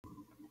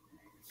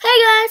Hey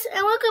guys,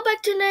 and welcome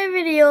back to another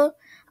video.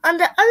 On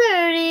the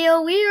other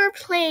video, we were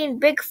playing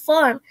Big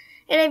Farm.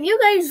 And if you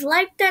guys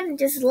like that,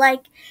 just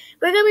like,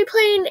 we're going to be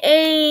playing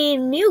a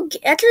new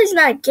game. Actually, it's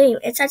not a game.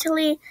 It's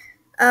actually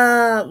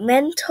a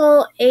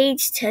mental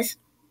age test.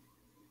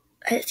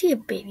 I see a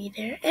baby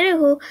there.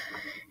 Anywho,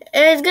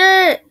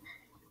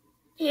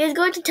 he's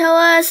going to tell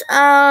us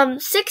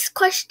 6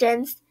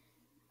 questions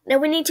that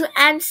we need to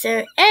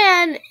answer.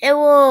 And it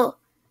will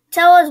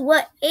tell us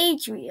what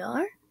age we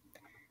are.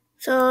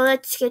 So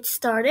let's get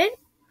started.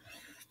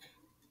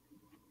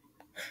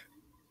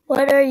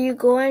 What are you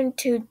going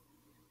to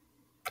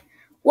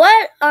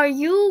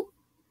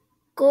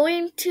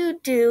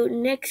do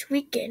next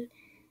weekend?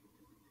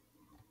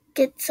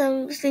 Get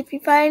some sleepy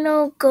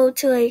final, go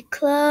to a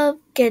club,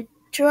 get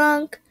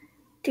drunk,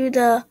 do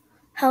the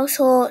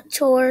household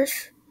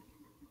chores.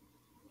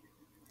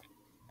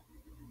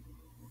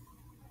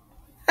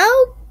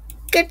 I'll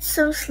get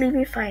some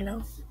sleepy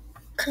final,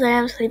 because I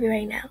am sleepy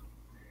right now.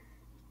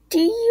 Do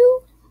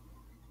you?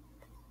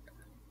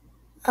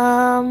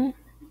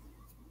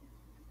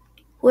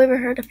 Whoever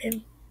heard of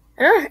him?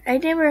 I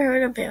never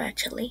heard of him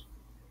actually.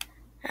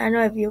 I don't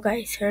know if you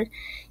guys heard.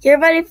 You're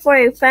ready for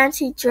a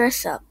fancy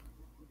dress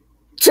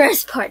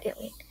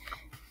party.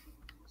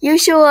 You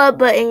show up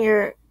but in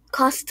your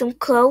costume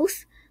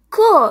clothes.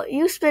 Cool,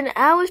 you spend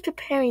hours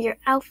preparing your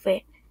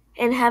outfit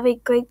and have a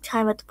great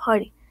time at the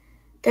party.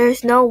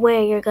 There's no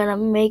way you're gonna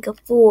make a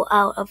fool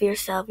out of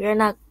yourself. You're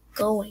not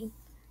going.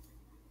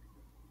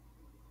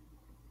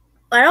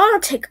 I don't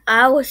want to take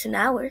hours and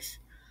hours.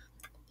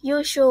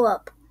 You show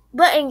up,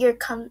 but in your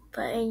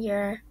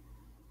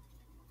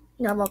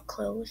normal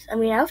clothes. I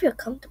mean, I feel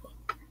comfortable.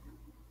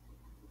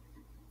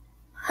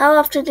 How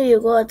often do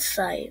you go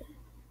outside?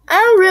 I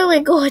don't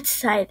really go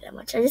outside that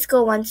much. I just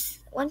go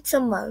once a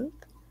month.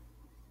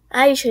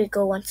 I usually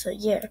go once a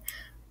year.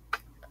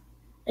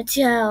 Let's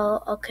see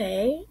how.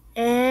 Okay,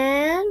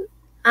 and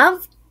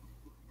I'm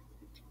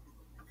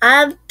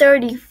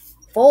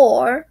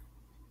 34.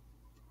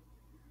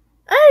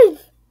 I'm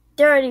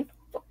 34.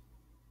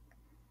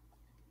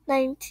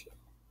 19.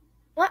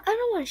 What? I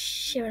don't want to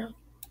share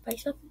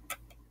myself.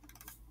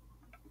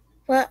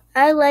 But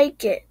I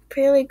like it.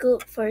 Pretty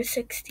good for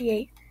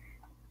 68.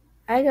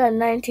 I got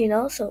 19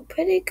 also.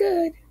 Pretty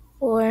good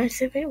for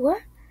 7.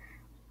 What?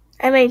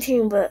 I'm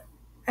 18, but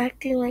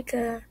acting like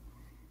a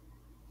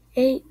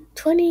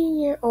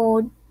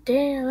 20-year-old.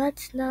 Damn,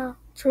 that's not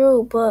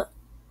true, but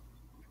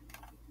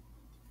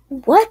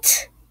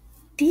what?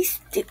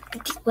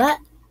 What?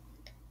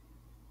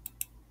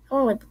 I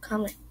want to leave a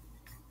comment.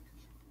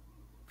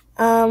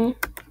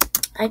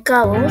 I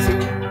got, what was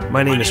it?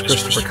 My name is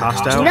Christopher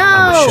Costow. No!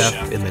 I'm the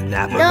chef in the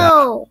Napa Valley.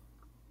 No!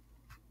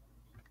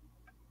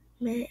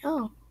 Man,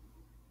 oh.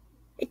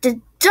 It's a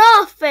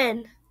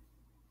dolphin!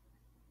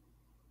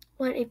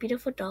 What a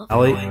beautiful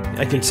dolphin.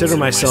 I consider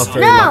myself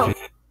very No! lucky.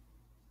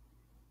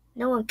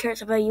 No one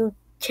cares about you,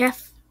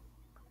 chef.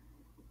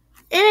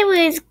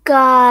 Anyways,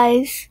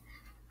 guys.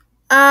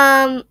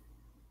 I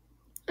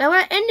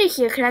want to end it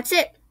here, because that's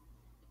it.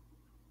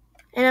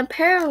 And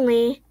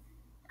apparently,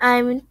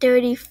 I'm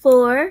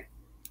 34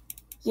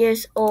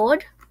 years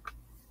old.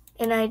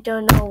 And I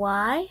don't know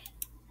why.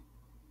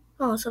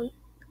 Oh,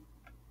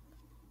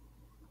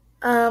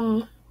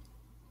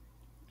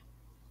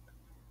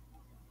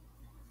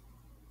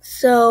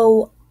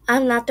 So,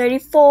 I'm not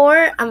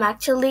 34. I'm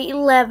actually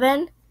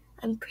 11.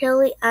 I'm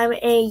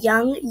a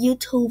young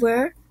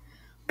YouTuber.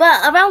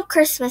 But around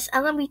Christmas,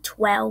 I'm going to be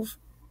 12.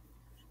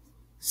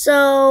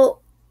 So,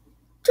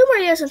 2 more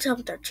years until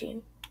I'm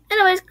 13.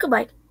 Anyways,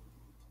 goodbye.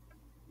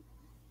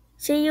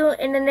 See you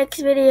in the next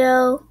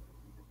video.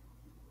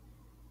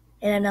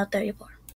 And I'm now 34.